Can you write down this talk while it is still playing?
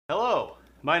Hello,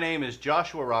 my name is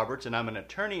Joshua Roberts and I'm an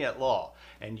attorney at law,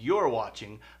 and you're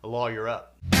watching Lawyer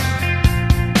Up.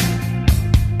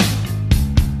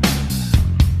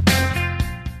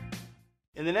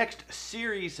 In the next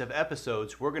series of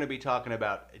episodes, we're going to be talking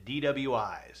about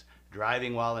DWIs,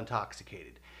 driving while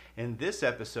intoxicated. In this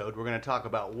episode, we're going to talk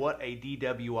about what a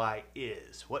DWI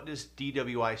is. What does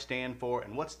DWI stand for,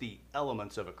 and what's the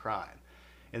elements of a crime?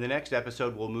 In the next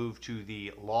episode, we'll move to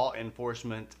the law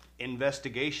enforcement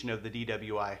investigation of the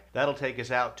DWI. That'll take us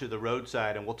out to the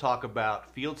roadside, and we'll talk about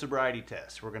field sobriety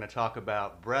tests. We're going to talk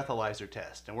about breathalyzer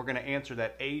tests, and we're going to answer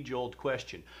that age-old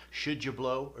question, should you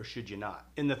blow or should you not?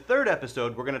 In the third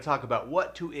episode, we're going to talk about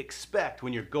what to expect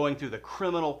when you're going through the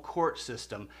criminal court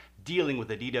system dealing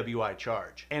with a DWI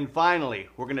charge. And finally,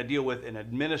 we're going to deal with an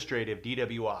administrative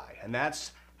DWI, and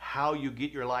that's how you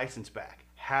get your license back.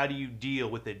 How do you deal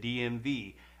with the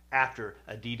DMV after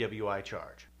a DWI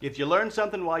charge? If you learned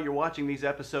something while you're watching these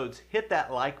episodes, hit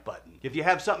that like button. If you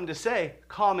have something to say,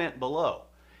 comment below.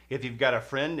 If you've got a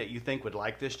friend that you think would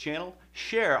like this channel,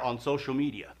 share on social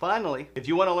media. Finally, if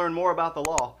you want to learn more about the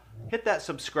law, hit that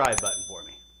subscribe button for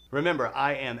me. Remember,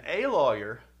 I am a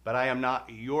lawyer, but I am not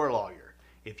your lawyer.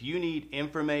 If you need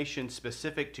information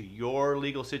specific to your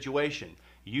legal situation,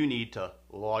 you need to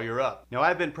lawyer up. Now,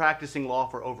 I've been practicing law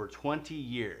for over 20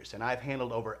 years, and I've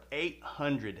handled over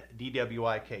 800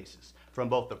 DWI cases from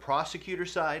both the prosecutor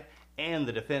side and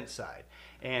the defense side.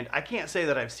 And I can't say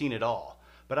that I've seen it all,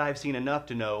 but I've seen enough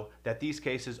to know that these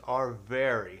cases are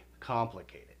very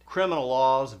complicated. Criminal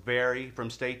laws vary from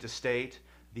state to state.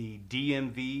 The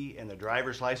DMV and the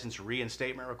driver's license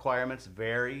reinstatement requirements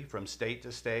vary from state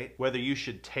to state. Whether you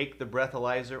should take the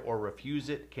breathalyzer or refuse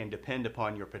it can depend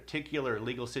upon your particular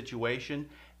legal situation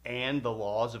and the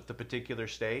laws of the particular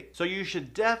state. So you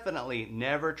should definitely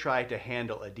never try to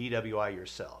handle a DWI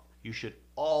yourself. You should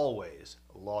always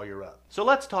lawyer up. So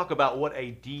let's talk about what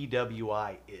a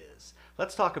DWI is.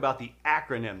 Let's talk about the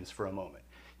acronyms for a moment.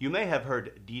 You may have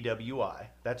heard DWI,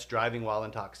 that's driving while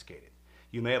intoxicated.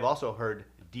 You may have also heard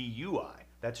DUI,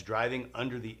 that's driving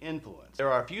under the influence.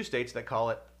 There are a few states that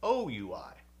call it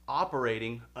OUI,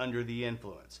 operating under the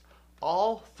influence.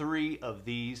 All three of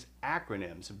these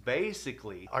acronyms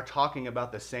basically are talking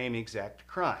about the same exact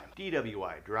crime.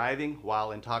 DWI, driving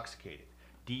while intoxicated.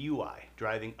 DUI,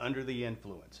 driving under the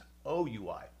influence.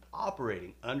 OUI,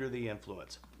 operating under the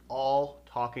influence. All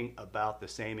talking about the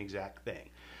same exact thing.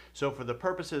 So for the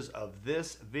purposes of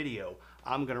this video,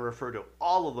 I'm going to refer to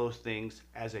all of those things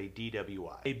as a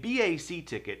DWI. A BAC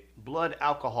ticket, blood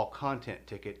alcohol content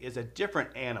ticket, is a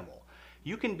different animal.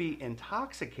 You can be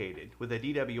intoxicated with a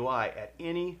DWI at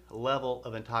any level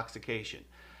of intoxication.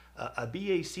 A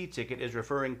BAC ticket is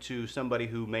referring to somebody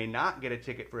who may not get a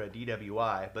ticket for a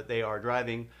DWI, but they are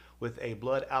driving with a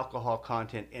blood alcohol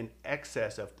content in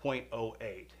excess of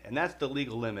 0.08, and that's the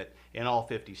legal limit in all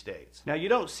 50 states. Now, you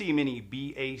don't see many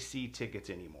BAC tickets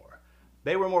anymore.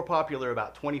 They were more popular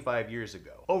about 25 years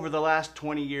ago. Over the last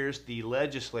 20 years, the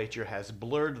legislature has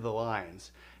blurred the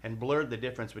lines and blurred the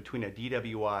difference between a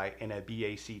DWI and a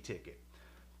BAC ticket.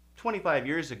 25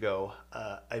 years ago,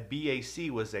 a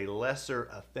BAC was a lesser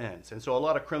offense, and so a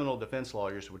lot of criminal defense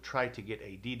lawyers would try to get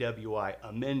a DWI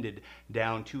amended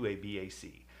down to a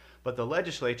BAC. But the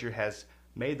legislature has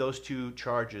made those two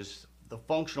charges the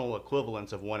functional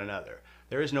equivalents of one another.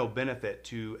 There is no benefit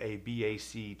to a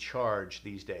BAC charge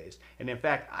these days. And in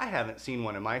fact, I haven't seen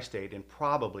one in my state in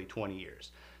probably 20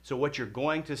 years. So what you're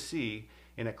going to see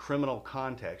in a criminal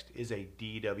context is a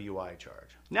DWI charge.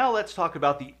 Now let's talk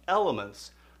about the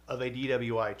elements of a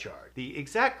DWI charge. The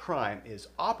exact crime is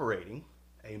operating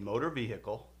a motor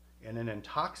vehicle in an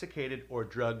intoxicated or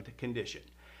drugged condition.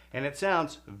 And it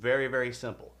sounds very, very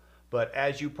simple. But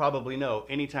as you probably know,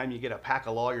 anytime you get a pack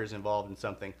of lawyers involved in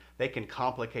something, they can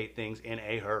complicate things in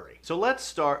a hurry. So let's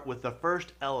start with the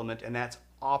first element, and that's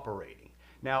operating.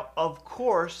 Now, of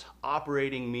course,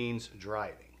 operating means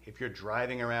driving. If you're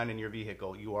driving around in your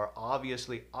vehicle, you are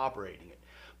obviously operating it.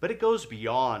 But it goes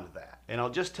beyond that. And I'll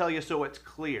just tell you so it's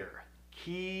clear.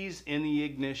 Keys in the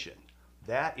ignition.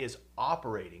 That is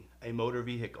operating a motor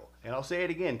vehicle. And I'll say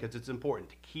it again because it's important.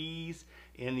 Keys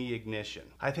in the ignition.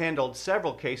 I've handled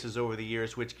several cases over the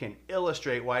years which can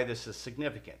illustrate why this is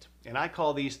significant. And I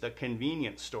call these the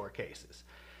convenience store cases.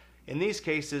 In these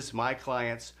cases, my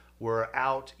clients were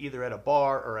out either at a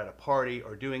bar or at a party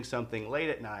or doing something late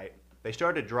at night. They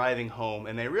started driving home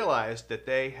and they realized that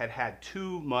they had had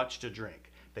too much to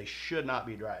drink. They should not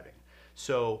be driving.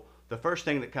 So the first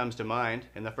thing that comes to mind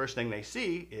and the first thing they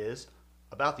see is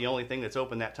about the only thing that's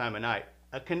open that time of night,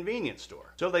 a convenience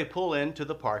store. So they pull into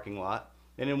the parking lot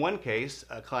And in one case,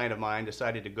 a client of mine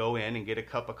decided to go in and get a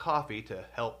cup of coffee to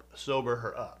help sober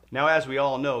her up. Now, as we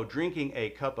all know, drinking a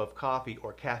cup of coffee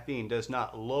or caffeine does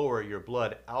not lower your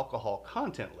blood alcohol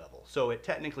content level, so it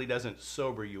technically doesn't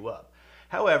sober you up.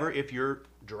 However, if you're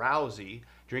drowsy,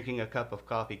 drinking a cup of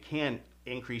coffee can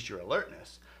increase your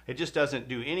alertness. It just doesn't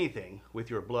do anything with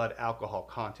your blood alcohol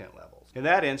content levels. In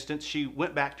that instance, she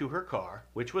went back to her car,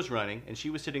 which was running, and she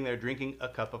was sitting there drinking a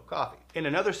cup of coffee. In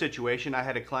another situation, I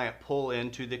had a client pull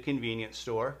into the convenience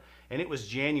store, and it was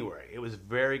January. It was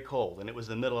very cold, and it was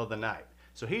the middle of the night.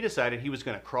 So he decided he was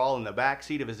going to crawl in the back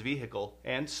seat of his vehicle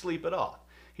and sleep it off.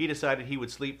 He decided he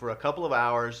would sleep for a couple of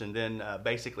hours and then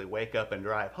basically wake up and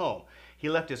drive home. He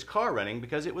left his car running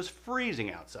because it was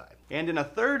freezing outside. And in a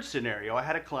third scenario, I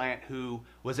had a client who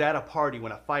was at a party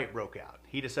when a fight broke out.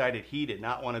 He decided he did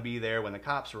not want to be there when the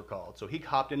cops were called, so he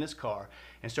hopped in his car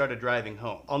and started driving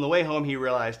home. On the way home, he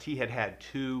realized he had had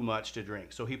too much to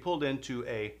drink, so he pulled into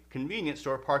a convenience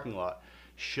store parking lot,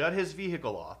 shut his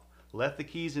vehicle off, left the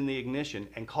keys in the ignition,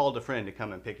 and called a friend to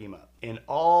come and pick him up. In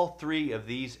all three of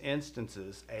these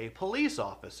instances, a police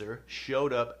officer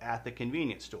showed up at the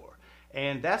convenience store.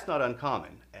 And that's not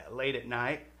uncommon. Late at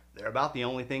night, they're about the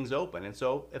only things open. And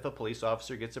so if a police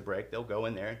officer gets a break, they'll go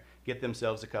in there and get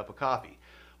themselves a cup of coffee.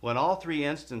 Well, in all three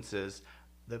instances,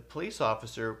 the police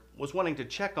officer was wanting to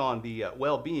check on the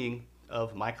well-being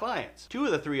of my clients. Two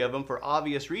of the three of them for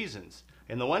obvious reasons.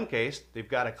 In the one case, they've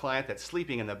got a client that's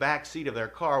sleeping in the back seat of their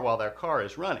car while their car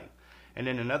is running. And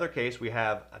in another case, we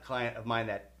have a client of mine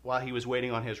that, while he was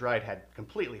waiting on his ride, had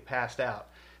completely passed out,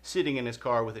 sitting in his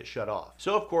car with it shut off.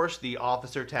 So of course the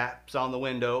officer taps on the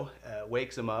window,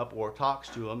 wakes him up or talks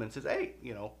to him and says, "Hey,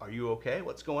 are you okay?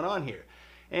 What's going on here?"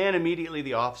 And immediately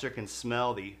the officer can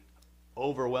smell the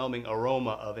overwhelming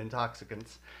aroma of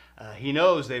intoxicants. He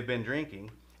knows they've been drinking,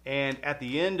 and at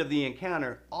the end of the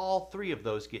encounter, all three of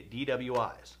those get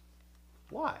DWIs.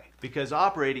 Why? Because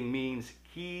operating means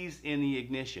keys in the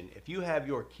ignition. If you have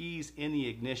your keys in the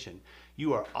ignition,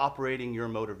 you are operating your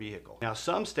motor vehicle. Now,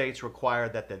 some states require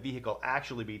that the vehicle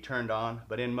actually be turned on,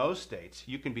 but in most states,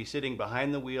 you can be sitting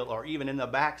behind the wheel or even in the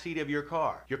back seat of your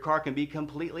car. Your car can be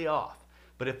completely off.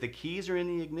 But if the keys are in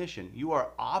the ignition, you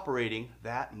are operating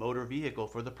that motor vehicle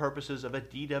for the purposes of a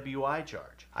DWI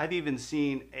charge. I've even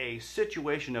seen a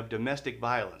situation of domestic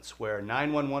violence where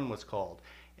 911 was called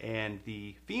and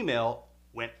the female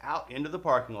went out into the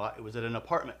parking lot. It was at an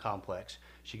apartment complex.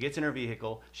 She gets in her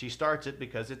vehicle. She starts it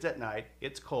because it's at night.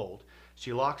 It's cold.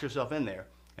 She locks herself in there.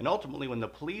 And ultimately, when the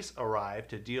police arrived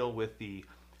to deal with the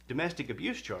domestic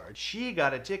abuse charge, she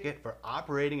got a ticket for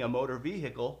operating a motor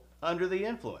vehicle under the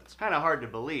influence. Kind of hard to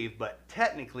believe, but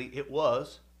technically it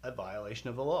was a violation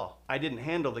of the law. I didn't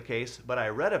handle the case, but I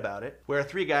read about it, where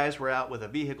three guys were out with a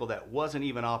vehicle that wasn't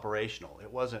even operational.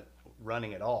 It wasn't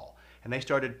running at all. And they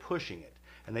started pushing it.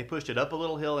 And they pushed it up a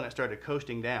little hill and it started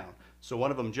coasting down. So one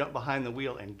of them jumped behind the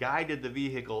wheel and guided the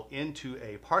vehicle into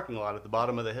a parking lot at the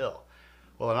bottom of the hill.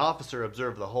 Well, an officer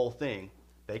observed the whole thing.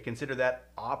 They considered that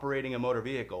operating a motor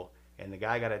vehicle, and the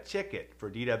guy got a ticket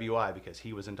for DWI because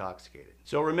he was intoxicated.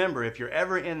 So remember, if you're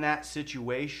ever in that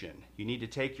situation, you need to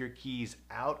take your keys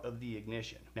out of the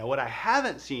ignition. Now, what I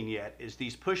haven't seen yet is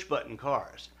these push-button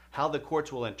cars, how the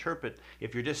courts will interpret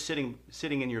if you're just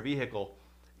sitting in your vehicle,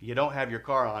 you don't have your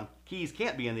car on, keys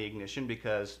can't be in the ignition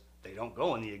because they don't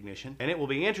go in the ignition. And it will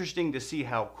be interesting to see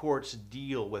how courts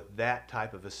deal with that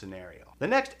type of a scenario. The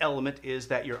next element is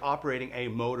that you're operating a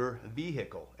motor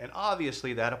vehicle. And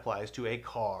obviously that applies to a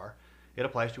car, it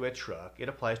applies to a truck, it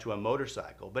applies to a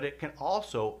motorcycle, but it can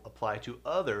also apply to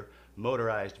other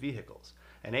motorized vehicles.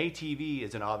 An ATV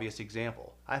is an obvious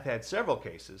example. I've had several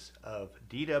cases of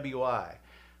DWI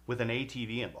with an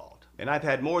ATV involved. And I've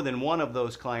had more than one of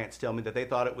those clients tell me that they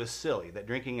thought it was silly, that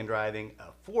drinking and driving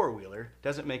a four-wheeler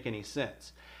doesn't make any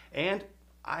sense. And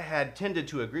I had tended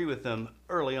to agree with them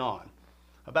early on.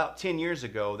 About 10 years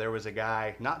ago, there was a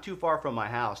guy not too far from my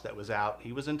house that was out.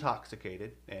 He was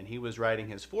intoxicated, and he was riding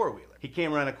his four-wheeler. He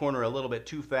came around a corner a little bit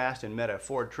too fast and met a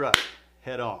Ford truck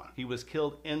head on. He was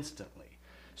killed instantly.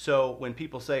 So when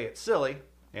people say it's silly,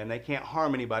 and they can't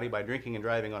harm anybody by drinking and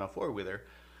driving on a four-wheeler,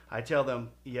 I tell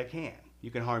them, you can. You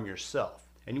can harm yourself.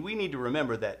 And we need to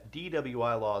remember that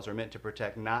DWI laws are meant to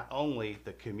protect not only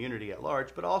the community at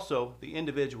large, but also the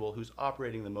individual who's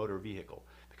operating the motor vehicle,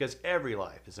 because every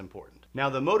life is important.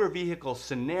 Now, the motor vehicle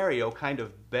scenario kind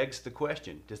of begs the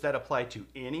question, does that apply to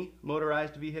any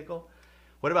motorized vehicle?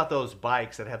 What about those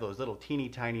bikes that have those little teeny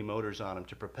tiny motors on them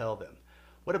to propel them?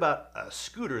 What about a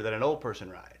scooter that an old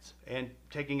person rides? And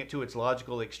taking it to its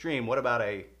logical extreme, what about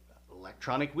a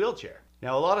electronic wheelchair?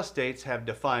 Now, a lot of states have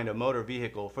defined a motor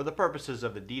vehicle for the purposes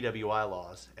of the DWI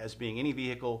laws as being any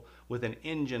vehicle with an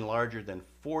engine larger than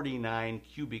 49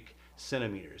 cubic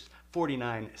centimeters,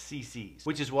 49 cc's,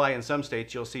 which is why in some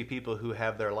states you'll see people who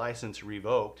have their license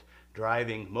revoked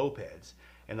driving mopeds,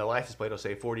 and the license plate will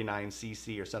say 49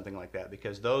 cc or something like that,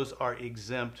 because those are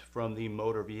exempt from the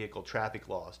motor vehicle traffic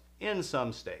laws in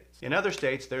some states. In other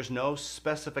states, there's no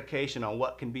specification on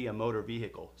what can be a motor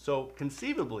vehicle. So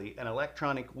conceivably, an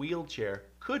electronic wheelchair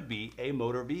could be a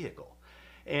motor vehicle.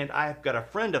 And I've got a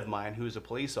friend of mine who's a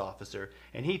police officer,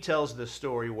 and he tells this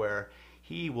story where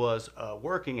he was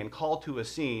working and called to a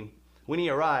scene. When he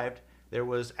arrived, there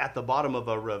was at the bottom of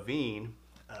a ravine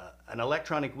an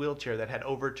electronic wheelchair that had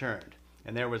overturned.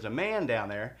 And there was a man down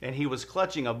there, and he was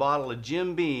clutching a bottle of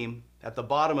Jim Beam at the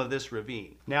bottom of this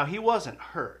ravine. Now, he wasn't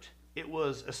hurt. It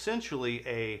was essentially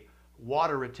a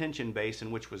water retention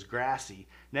basin which was grassy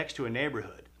next to a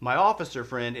neighborhood. My officer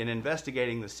friend, in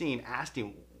investigating the scene, asked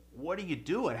him, "What are you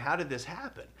doing? How did this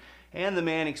happen?" And the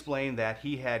man explained that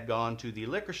he had gone to the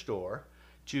liquor store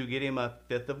to get him a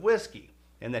fifth of whiskey,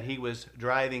 and that he was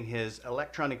driving his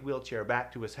electronic wheelchair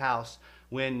back to his house.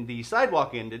 When the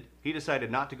sidewalk ended, he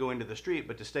decided not to go into the street,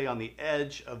 but to stay on the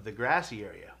edge of the grassy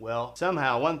area. Well,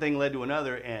 somehow one thing led to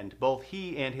another, and both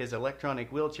he and his electronic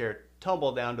wheelchair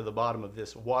tumbled down to the bottom of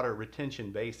this water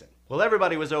retention basin. Well,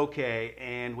 everybody was okay,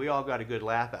 and we all got a good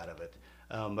laugh out of it.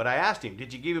 But I asked him,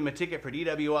 "Did you give him a ticket for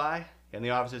DWI?" And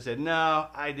the officer said, "No,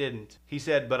 I didn't." He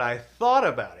said, "But I thought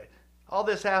about it. All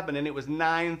this happened, and it was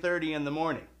 9:30 in the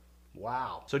morning."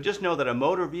 Wow. So just know that a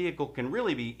motor vehicle can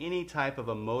really be any type of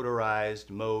a motorized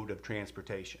mode of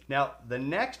transportation. Now, the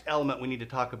next element we need to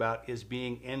talk about is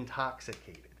being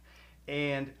intoxicated.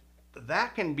 And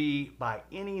that can be by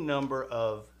any number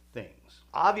of things.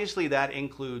 Obviously, that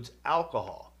includes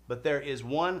alcohol. But there is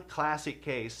one classic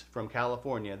case from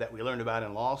California that we learned about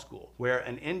in law school, where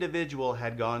an individual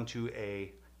had gone to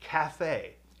a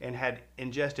cafe and had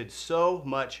ingested so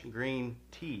much green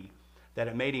tea that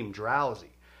it made him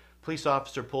drowsy. Police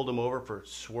officer pulled him over for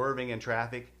swerving in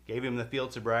traffic, gave him the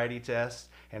field sobriety test,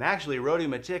 and actually wrote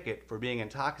him a ticket for being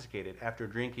intoxicated after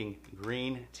drinking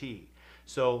green tea.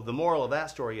 So the moral of that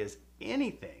story is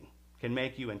anything can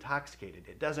make you intoxicated.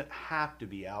 It doesn't have to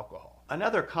be alcohol.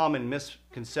 Another common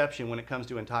misconception when it comes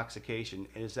to intoxication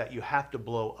is that you have to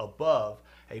blow above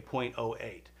a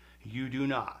 .08. You do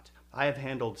not. I have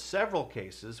handled several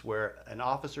cases where an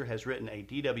officer has written a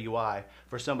DWI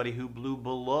for somebody who blew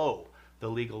below the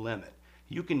legal limit.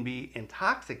 You can be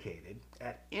intoxicated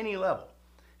at any level.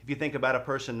 If you think about a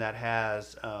person that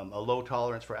has a low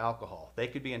tolerance for alcohol, they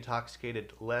could be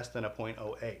intoxicated less than a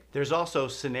 .08. There's also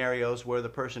scenarios where the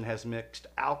person has mixed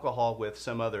alcohol with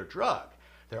some other drug.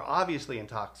 They're obviously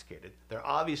intoxicated, they're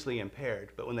obviously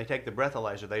impaired, but when they take the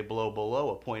breathalyzer, they blow below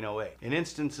a .08. In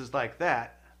instances like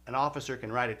that, an officer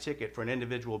can write a ticket for an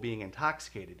individual being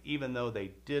intoxicated, even though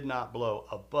they did not blow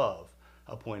above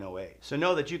a .08. So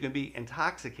know that you can be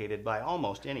intoxicated by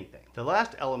almost anything. The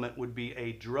last element would be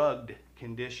a drugged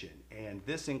condition, and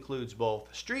this includes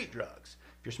both street drugs.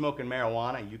 If you're smoking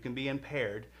marijuana, you can be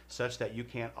impaired such that you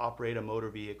can't operate a motor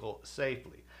vehicle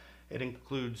safely. It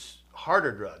includes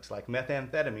harder drugs like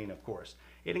methamphetamine, of course.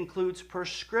 It includes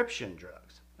prescription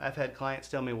drugs. I've had clients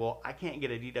tell me, "Well, I can't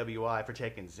get a DWI for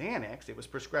taking Xanax. It was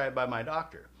prescribed by my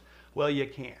doctor." Well, you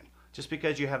can. Just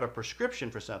because you have a prescription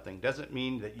for something doesn't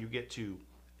mean that you get to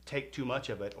take too much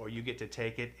of it, or you get to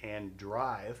take it and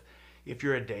drive if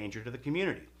you're a danger to the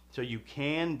community. So you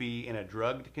can be in a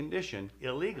drugged condition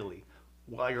illegally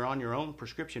while you're on your own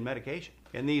prescription medication.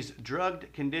 And these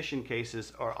drugged condition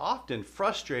cases are often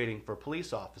frustrating for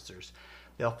police officers.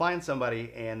 They'll find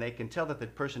somebody and they can tell that the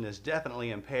person is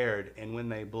definitely impaired, and when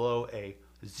they blow a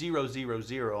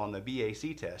 000 on the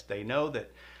BAC test, they know that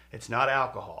it's not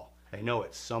alcohol. They know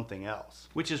it's something else.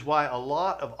 Which is why a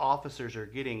lot of officers are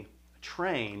getting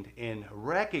trained in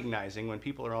recognizing when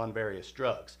people are on various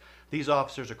drugs. These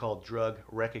officers are called drug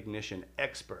recognition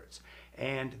experts,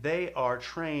 and they are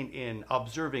trained in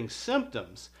observing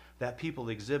symptoms that people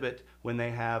exhibit when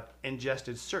they have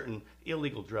ingested certain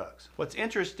illegal drugs. What's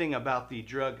interesting about the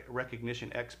drug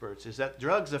recognition experts is that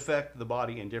drugs affect the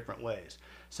body in different ways.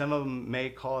 Some of them may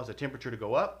cause a temperature to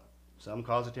go up, some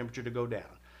cause a temperature to go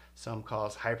down. Some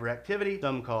cause hyperactivity,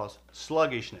 some cause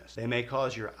sluggishness. They may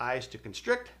cause your eyes to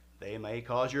constrict, they may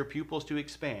cause your pupils to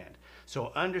expand.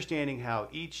 So understanding how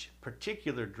each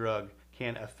particular drug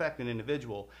can affect an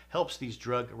individual helps these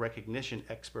drug recognition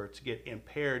experts get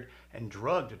impaired and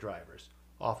drugged drivers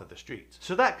off of the streets.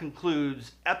 So that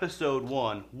concludes episode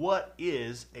 1, What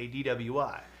is a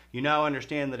DWI? You now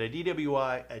understand that a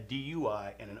DWI, a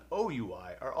DUI, and an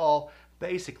OUI are all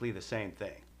basically the same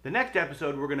thing. The next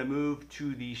episode, we're going to move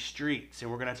to the streets,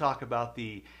 and we're going to talk about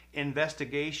the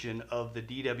investigation of the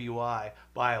DWI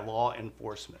by law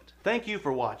enforcement. Thank you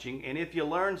for watching, and if you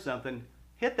learned something,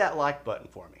 hit that like button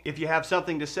for me. If you have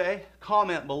something to say,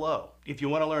 comment below. If you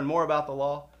want to learn more about the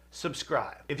law,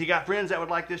 subscribe. If you got friends that would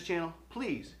like this channel,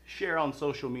 please share on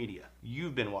social media.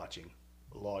 You've been watching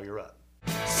Lawyer Up.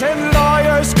 Send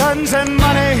lawyers, guns, and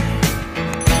money.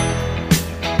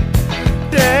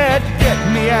 Dad,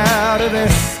 get me out of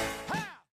this.